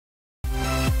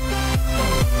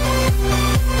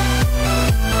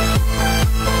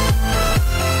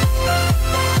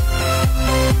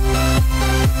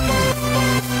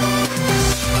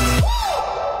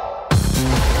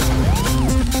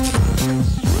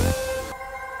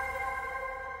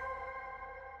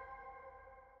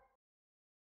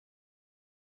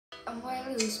I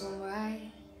might lose my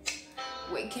mind,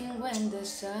 waking when the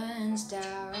sun's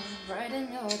down,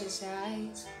 brighten all these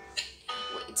eyes,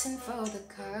 waiting for the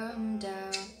calm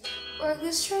down. Work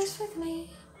the stress with me,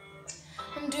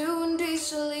 I'm doing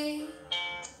decently,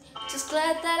 just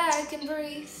glad that I can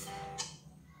breathe.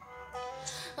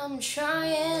 I'm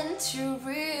trying to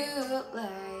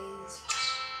realize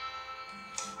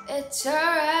it's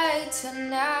alright to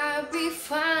not be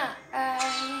fine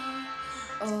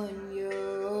on your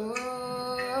own.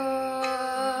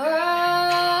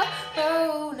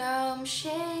 Now I'm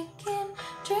shaking,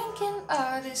 drinking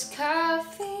all this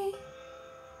coffee.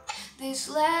 These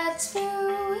lights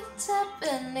feel it's up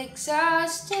and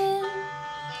exhausting.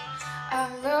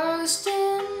 I'm lost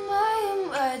in my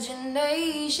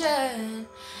imagination,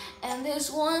 and there's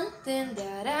one thing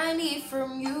that I need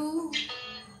from you.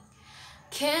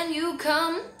 Can you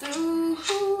come through?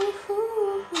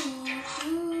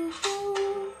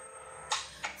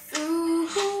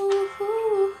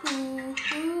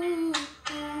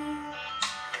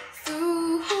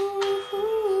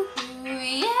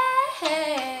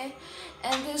 Yeah,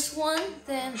 and there's one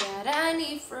thing that I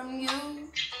need from you.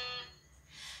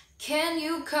 Can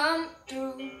you come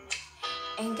through?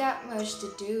 Ain't got much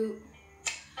to do.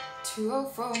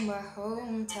 2:04 my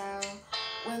hometown.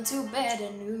 Went to bed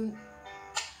at noon.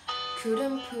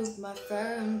 Couldn't put my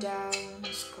phone down.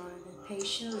 Scrolling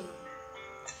patiently.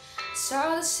 It's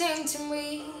all the same to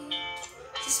me.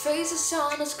 Just faces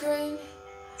on the screen.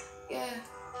 Yeah,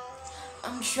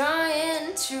 I'm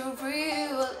trying to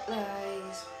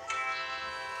realize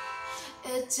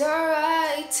it's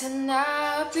alright to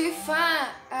not be fine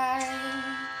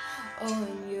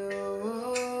on your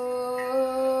own.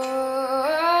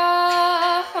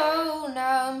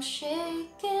 Now I'm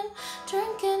shaking,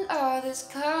 drinking all this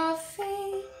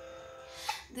coffee.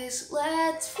 These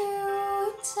lights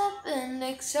feel it's up and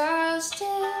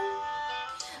exhausting.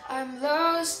 I'm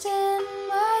lost in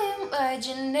my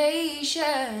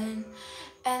imagination,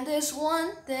 and there's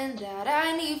one thing that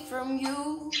I need from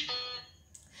you.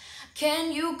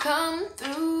 Can you come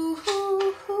through?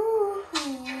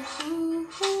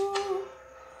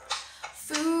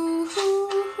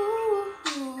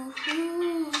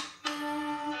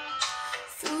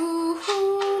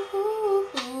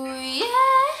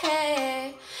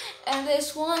 Yeah, and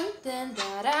there's one thing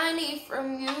that I need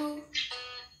from you.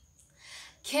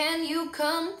 Can you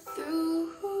come through?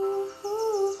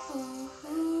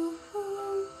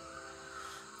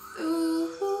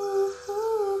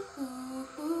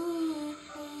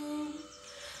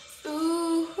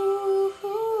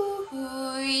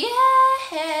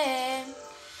 Yeah,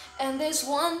 and there's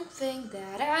one thing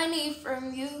that I need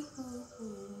from you.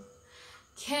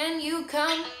 Can you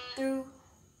come through?